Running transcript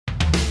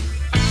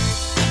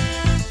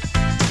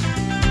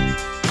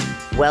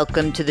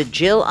Welcome to the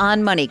Jill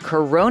on Money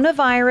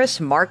Coronavirus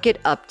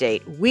Market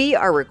Update. We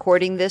are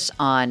recording this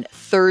on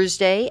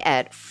Thursday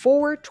at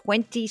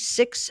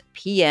 4:26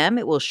 p.m.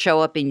 It will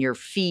show up in your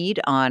feed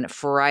on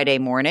Friday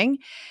morning.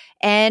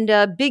 And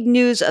big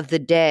news of the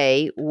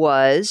day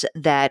was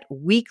that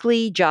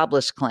weekly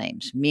jobless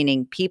claims,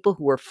 meaning people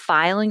who were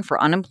filing for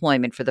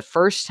unemployment for the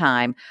first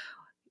time,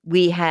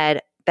 we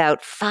had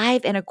about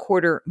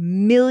 5.25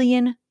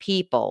 million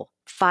people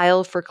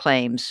filed for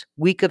claims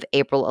week of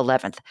April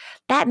 11th.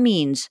 That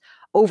means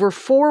over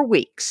 4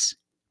 weeks,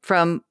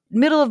 from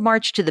middle of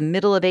March to the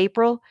middle of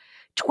April,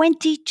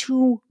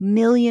 22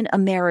 million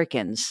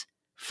Americans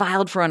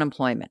filed for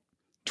unemployment.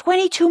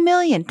 22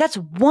 million. That's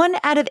 1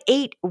 out of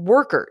 8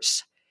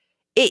 workers.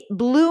 It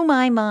blew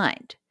my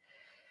mind.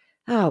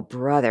 Oh,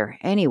 brother.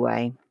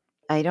 Anyway,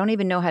 I don't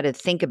even know how to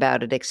think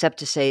about it except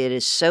to say it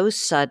is so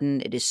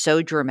sudden, it is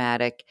so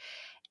dramatic,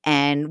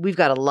 and we've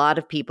got a lot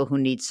of people who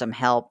need some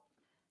help.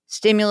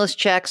 Stimulus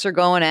checks are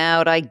going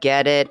out. I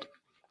get it.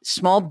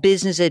 Small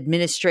Business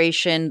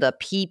Administration, the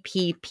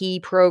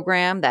PPP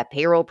program, that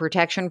payroll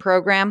protection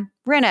program,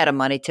 ran out of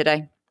money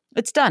today.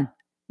 It's done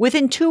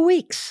within 2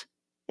 weeks.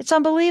 It's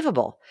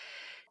unbelievable.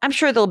 I'm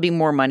sure there'll be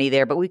more money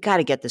there, but we've got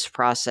to get this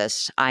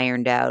process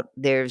ironed out.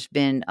 There's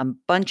been a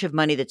bunch of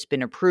money that's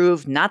been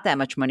approved, not that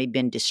much money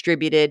been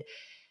distributed,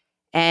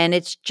 and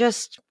it's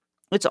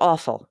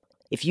awful.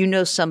 If you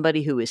know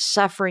somebody who is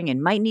suffering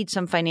and might need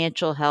some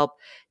financial help,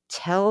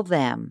 tell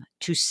them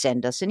to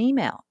send us an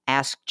email.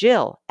 Ask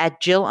Jill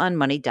at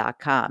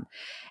jillonmoney.com.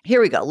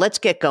 Here we go. Let's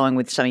get going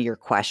with some of your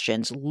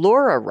questions.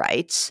 Laura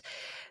writes,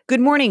 "Good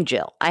morning,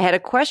 Jill. I had a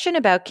question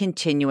about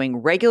continuing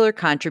regular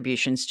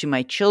contributions to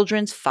my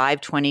children's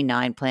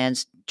 529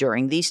 plans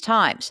during these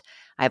times.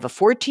 I have a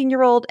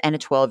 14-year-old and a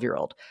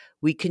 12-year-old.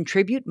 We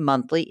contribute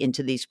monthly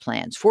into these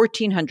plans,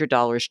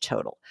 $1,400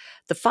 total.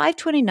 The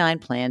 529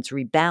 plans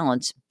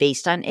rebalance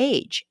based on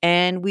age,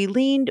 and we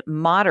leaned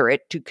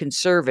moderate to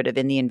conservative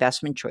in the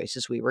investment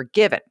choices we were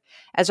given.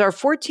 As our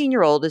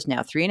 14-year-old is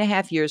now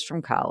 3.5 years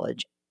from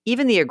college,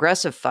 even the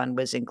aggressive fund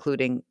was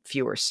including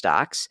fewer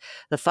stocks.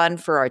 The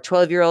fund for our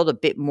 12-year-old a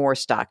bit more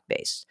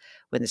stock-based.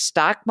 When the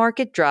stock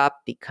market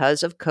dropped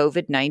because of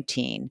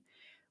COVID-19,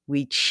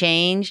 we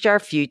changed our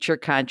future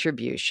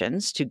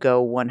contributions to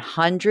go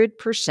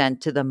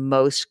 100% to the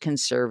most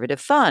conservative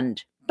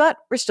fund, but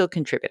we're still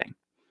contributing.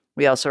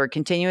 We also are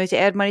continuing to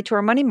add money to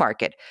our money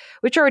market,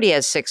 which already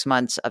has 6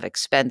 months of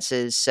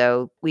expenses,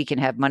 so we can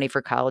have money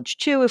for college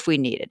too if we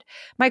need it.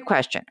 My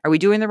question, are we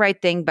doing the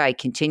right thing by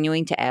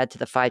continuing to add to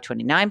the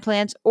 529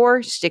 plans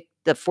or stick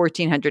the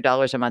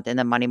 $1,400 a month in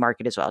the money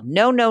market as well?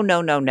 No.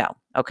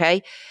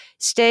 Okay?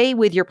 Stay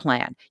with your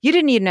plan. You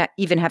didn't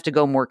even have to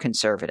go more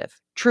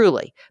conservative,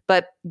 truly.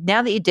 But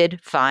now that you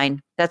did,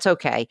 fine. That's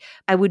okay.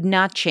 I would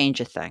not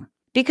change a thing.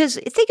 Because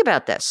think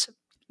about this.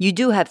 You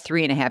do have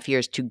 3.5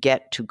 years to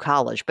get to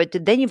college, but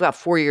then you've got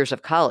 4 years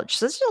of college.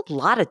 So there's a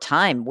lot of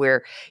time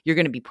where you're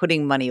going to be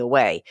putting money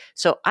away.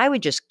 So I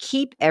would just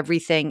keep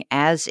everything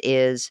as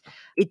is.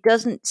 It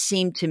doesn't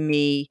seem to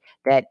me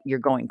that you're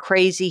going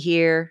crazy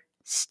here.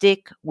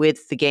 Stick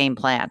with the game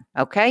plan,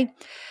 okay?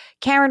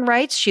 Karen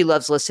writes she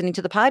loves listening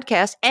to the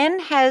podcast and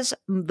has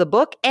the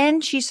book,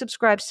 and she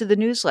subscribes to the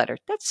newsletter.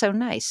 That's so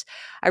nice.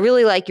 I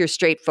really like your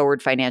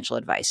straightforward financial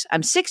advice.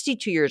 I'm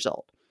 62 years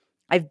old.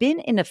 I've been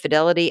in a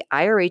Fidelity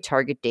IRA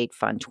Target Date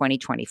Fund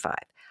 2025.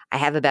 I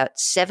have about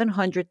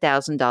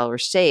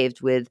 $700,000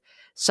 saved with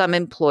some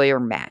employer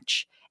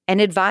match. An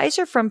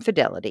advisor from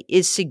Fidelity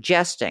is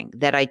suggesting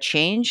that I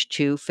change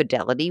to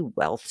Fidelity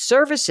Wealth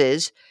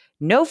Services.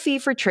 No fee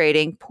for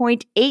trading,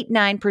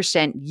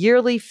 0.89%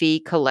 yearly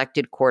fee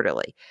collected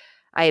quarterly.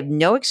 I have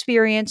no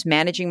experience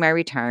managing my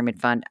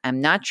retirement fund.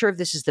 I'm not sure if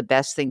this is the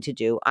best thing to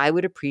do. I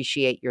would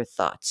appreciate your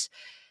thoughts."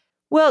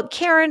 Well,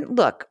 Karen,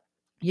 look,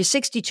 you're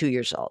 62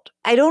 years old.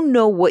 I don't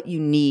know what you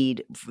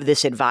need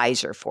this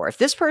advisor for. If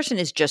this person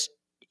is just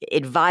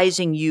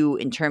advising you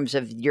in terms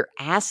of your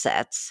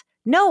assets,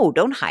 no,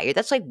 don't hire.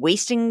 That's like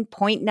wasting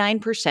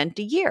 0.9%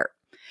 a year.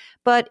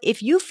 But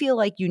if you feel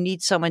like you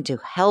need someone to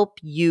help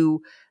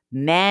you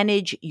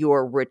manage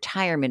your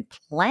retirement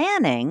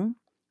planning,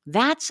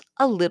 that's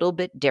a little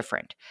bit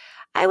different.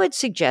 I would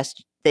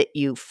suggest that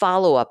you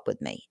follow up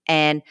with me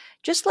and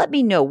just let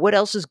me know what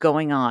else is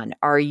going on.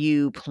 Are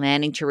you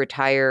planning to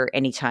retire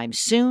anytime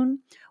soon?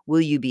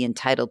 Will you be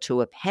entitled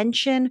to a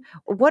pension?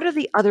 Or what are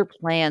the other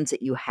plans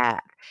that you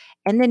have?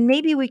 And then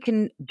maybe we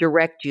can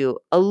direct you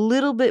a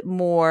little bit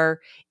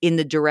more in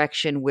the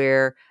direction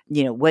where,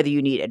 whether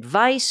you need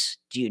advice,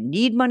 do you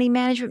need money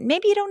management?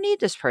 Maybe you don't need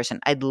this person.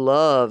 I'd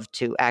love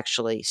to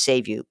actually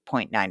save you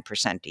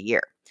 0.9% a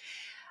year.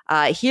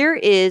 Here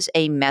is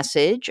a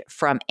message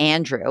from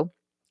Andrew.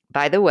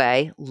 By the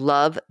way,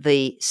 love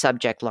the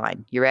subject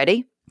line. You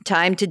ready?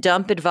 Time to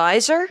dump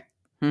advisor?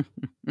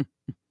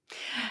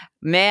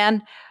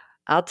 Man,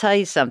 I'll tell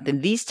you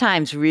something. These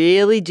times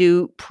really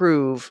do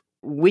prove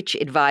which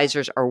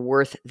advisors are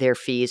worth their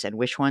fees and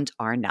which ones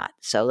are not.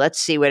 So let's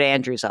see what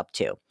Andrew's up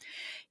to.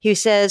 He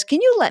says,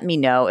 can you let me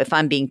know if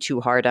I'm being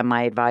too hard on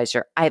my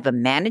advisor? I have a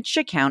managed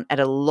account at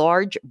a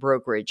large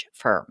brokerage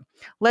firm.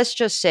 Let's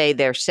just say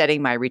they're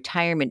setting my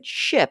retirement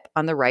ship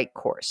on the right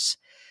course.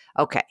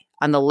 Okay.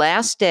 On the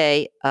last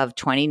day of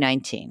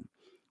 2019,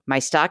 my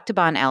stock to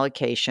bond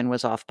allocation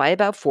was off by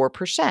about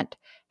 4%.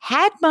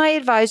 Had my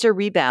advisor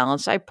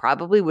rebalanced, I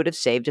probably would have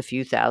saved a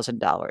few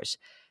 $1,000s.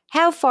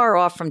 How far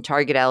off from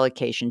target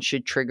allocation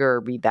should trigger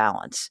a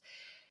rebalance?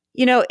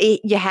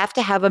 You have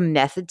to have a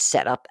method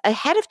set up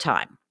ahead of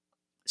time.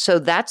 So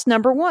that's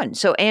number one.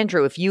 So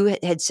Andrew, if you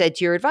had said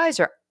to your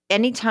advisor,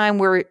 anytime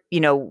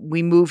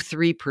we move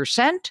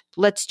 3%,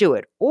 let's do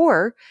it.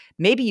 Or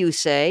maybe you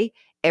say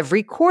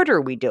every quarter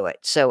we do it.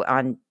 So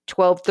on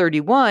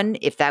 12/31,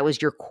 if that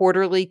was your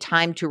quarterly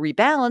time to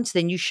rebalance,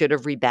 then you should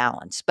have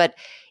rebalanced. But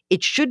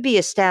it should be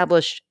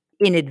established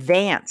in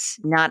advance,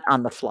 not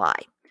on the fly.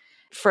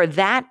 For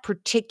that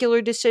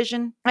particular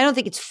decision, I don't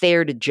think it's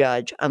fair to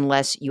judge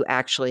unless you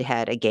actually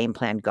had a game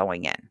plan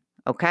going in.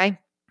 Okay?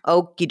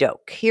 Okie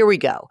doke. Here we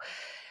go.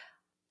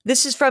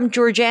 This is from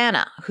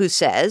Georgiana, who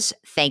says,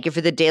 thank you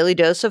for the daily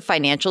dose of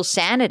financial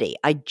sanity.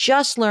 I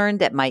just learned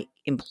that my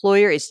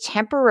employer is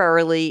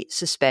temporarily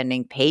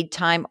suspending paid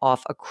time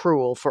off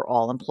accrual for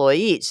all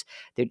employees.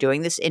 They're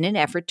doing this in an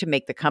effort to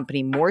make the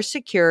company more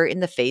secure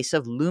in the face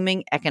of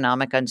looming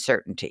economic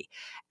uncertainty.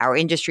 Our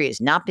industry has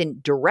not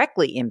been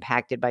directly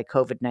impacted by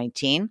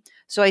COVID-19,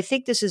 so I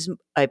think this is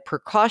a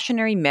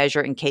precautionary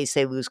measure in case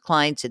they lose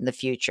clients in the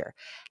future.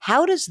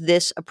 How does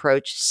this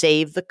approach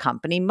save the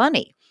company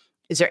money?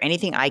 Is there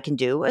anything I can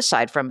do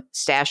aside from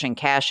stashing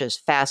cash as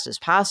fast as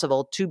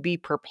possible to be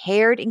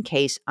prepared in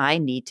case I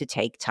need to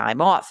take time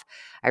off?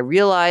 I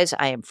realize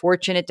I am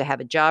fortunate to have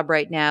a job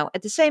right now.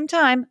 At the same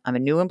time, I'm a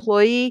new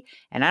employee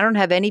and I don't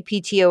have any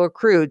PTO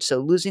accrued, so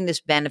losing this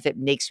benefit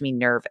makes me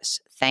nervous.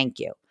 Thank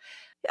you.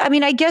 I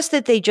mean, I guess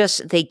that they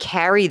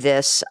carry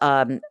this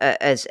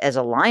as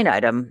a line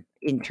item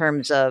in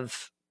terms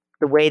of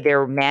the way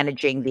they're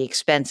managing the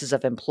expenses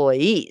of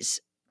employees.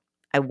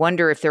 I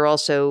wonder if they're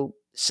also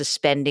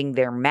suspending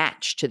their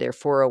match to their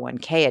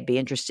 401k. I'd be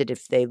interested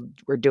if they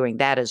were doing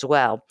that as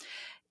well.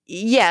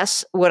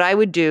 Yes, what I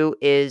would do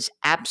is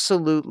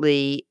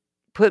absolutely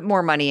put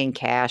more money in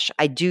cash.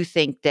 I do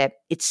think that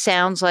it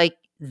sounds like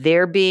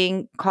they're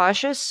being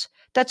cautious.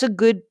 That's a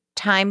good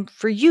time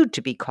for you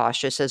to be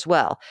cautious as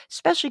well,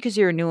 especially because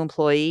you're a new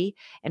employee.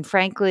 And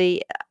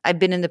frankly, I've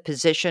been in the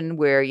position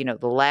where,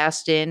 the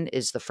last in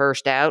is the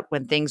first out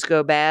when things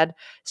go bad.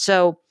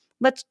 So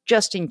let's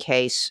just in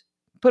case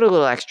put a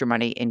little extra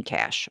money in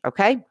cash,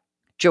 okay?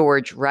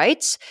 George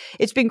writes,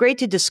 it's been great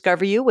to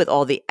discover you with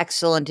all the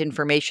excellent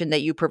information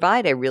that you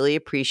provide. I really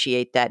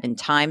appreciate that in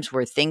times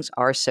where things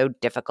are so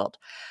difficult.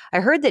 I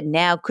heard that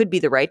now could be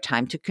the right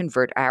time to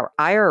convert our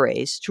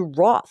IRAs to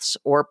Roths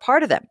or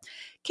part of them.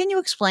 Can you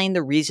explain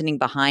the reasoning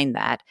behind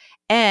that?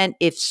 And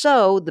if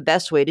so, the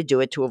best way to do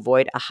it to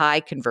avoid a high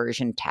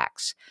conversion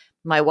tax.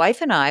 My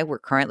wife and I, we're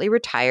currently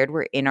retired.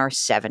 We're in our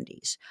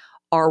 70s.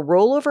 Our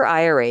rollover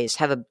IRAs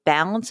have a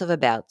balance of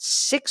about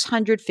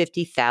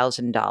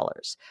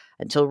 $650,000.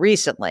 Until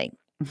recently,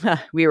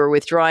 we were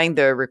withdrawing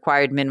the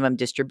required minimum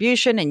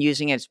distribution and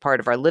using it as part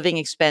of our living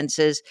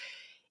expenses.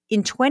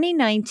 In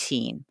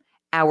 2019,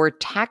 our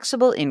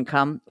taxable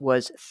income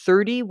was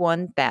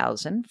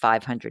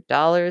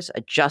 $31,500.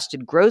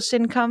 Adjusted gross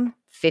income,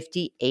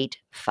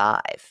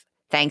 $58,500.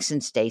 Thanks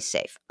and stay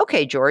safe.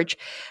 Okay, George,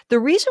 the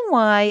reason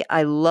why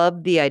I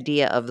love the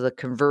idea of the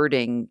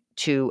converting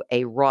to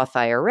a Roth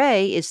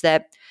IRA is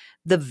that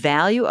the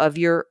value of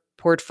your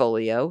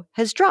portfolio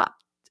has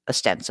dropped,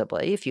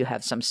 ostensibly, if you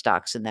have some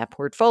stocks in that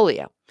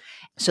portfolio.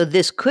 So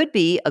this could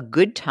be a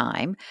good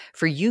time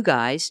for you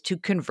guys to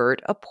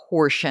convert a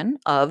portion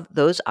of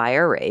those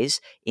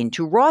IRAs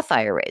into Roth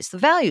IRAs. The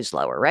value's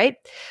lower, right?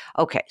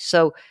 Okay,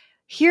 so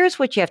here's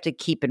what you have to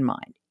keep in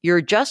mind. Your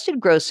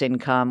adjusted gross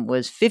income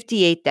was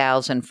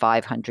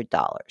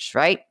 $58,500,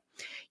 right?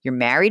 You're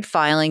married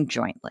filing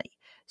jointly.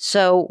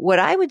 So what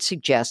I would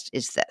suggest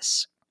is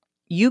this.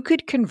 You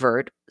could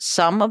convert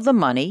some of the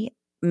money,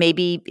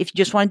 maybe if you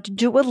just wanted to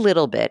do a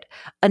little bit,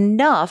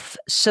 enough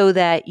so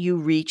that you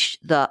reach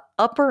the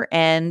upper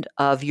end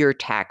of your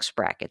tax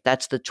bracket.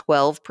 That's the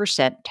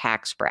 12%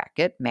 tax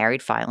bracket,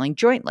 married filing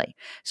jointly.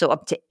 So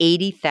up to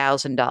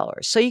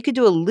 $80,000. So you could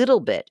do a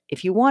little bit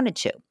if you wanted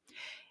to.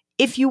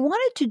 If you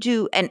wanted to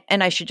do, and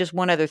I should just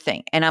one other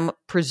thing, and I'm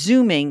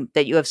presuming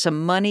that you have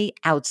some money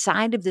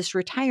outside of this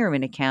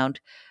retirement account,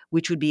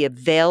 which would be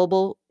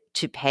available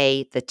to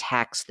pay the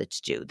tax that's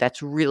due.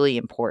 That's really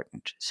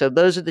important. So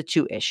those are the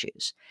two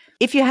issues.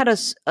 If you had a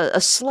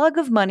slug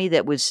of money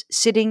that was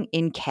sitting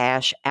in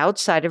cash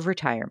outside of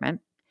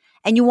retirement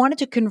and you wanted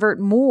to convert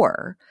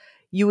more,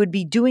 you would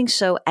be doing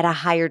so at a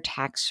higher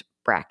tax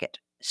bracket.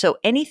 So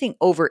anything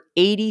over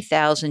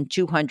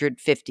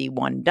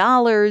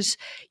 $80,251,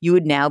 you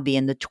would now be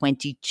in the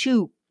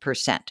 22%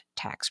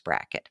 tax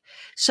bracket.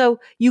 So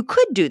you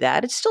could do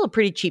that. It's still a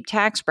pretty cheap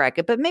tax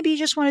bracket, but maybe you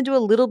just want to do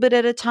a little bit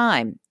at a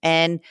time.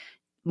 And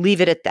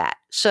leave it at that.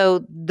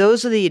 So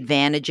those are the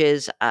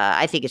advantages.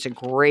 I think it's a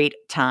great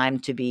time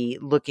to be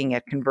looking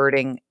at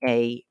converting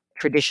a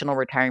traditional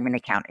retirement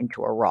account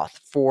into a Roth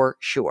for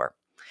sure.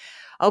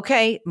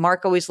 Okay,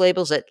 Mark always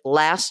labels it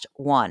last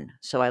one,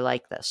 so I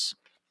like this.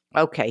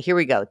 Okay, here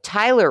we go.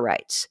 Tyler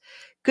writes,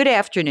 "Good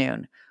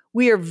afternoon.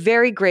 We are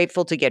very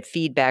grateful to get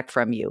feedback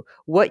from you.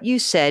 What you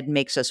said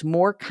makes us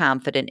more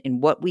confident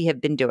in what we have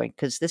been doing,"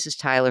 because this is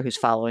Tyler who's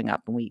following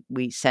up, and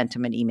we sent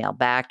him an email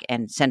back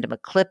and sent him a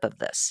clip of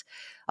this.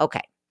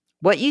 Okay.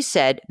 "What you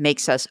said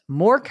makes us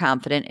more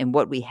confident in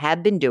what we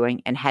have been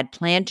doing and had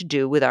planned to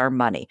do with our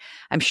money.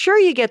 I'm sure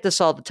you get this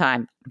all the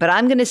time, but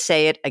I'm going to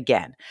say it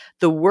again.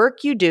 The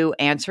work you do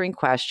answering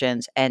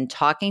questions and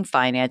talking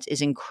finance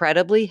is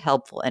incredibly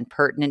helpful and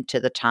pertinent to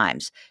the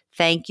times.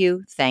 Thank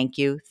you, thank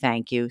you,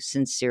 thank you.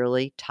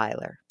 Sincerely,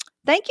 Tyler."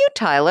 Thank you,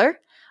 Tyler.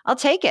 I'll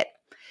take it.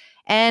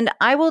 And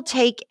I will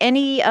take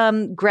any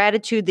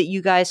gratitude that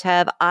you guys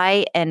have.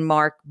 I and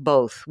Mark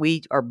both,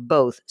 we are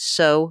both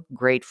so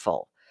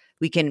grateful.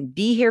 We can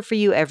be here for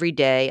you every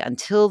day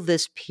until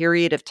this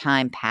period of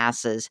time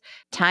passes.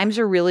 Times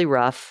are really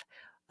rough.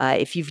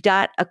 If you've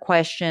got a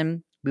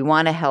question, we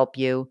want to help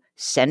you.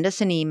 Send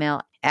us an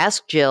email.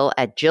 Ask Jill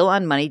at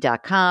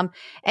jillonmoney.com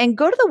and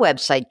go to the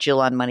website,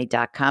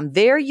 jillonmoney.com.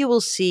 There you will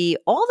see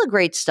all the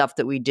great stuff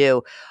that we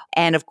do.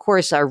 And of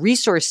course, our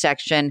resource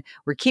section,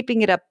 we're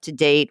keeping it up to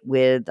date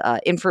with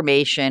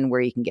information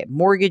where you can get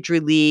mortgage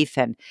relief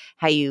and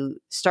how you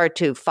start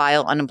to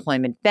file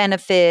unemployment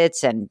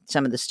benefits and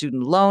some of the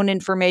student loan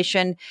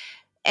information.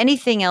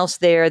 Anything else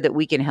there that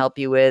we can help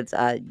you with,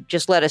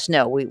 just let us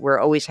know. We're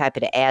always happy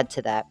to add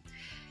to that.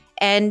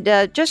 And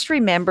just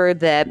remember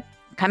that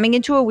coming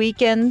into a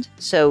weekend,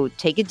 so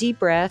take a deep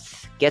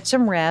breath, get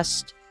some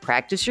rest,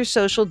 practice your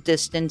social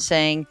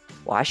distancing,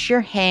 wash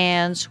your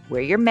hands,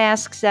 wear your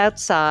masks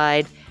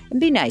outside, and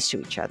be nice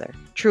to each other,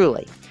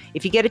 truly.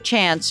 If you get a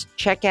chance,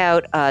 check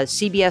out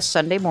CBS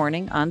Sunday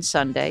Morning on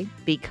Sunday,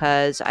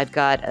 because I've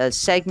got a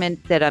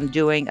segment that I'm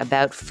doing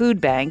about food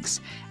banks.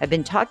 I've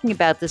been talking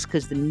about this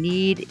because the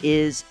need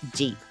is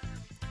deep.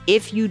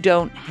 If you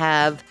don't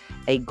have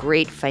a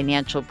great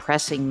financial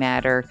pressing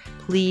matter,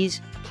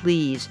 please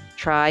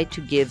try to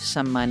give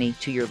some money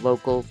to your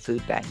local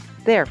food bank.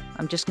 There,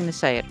 I'm just going to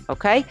say it,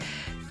 okay?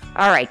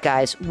 All right,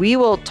 guys, we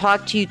will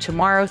talk to you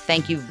tomorrow.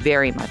 Thank you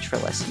very much for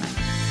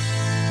listening.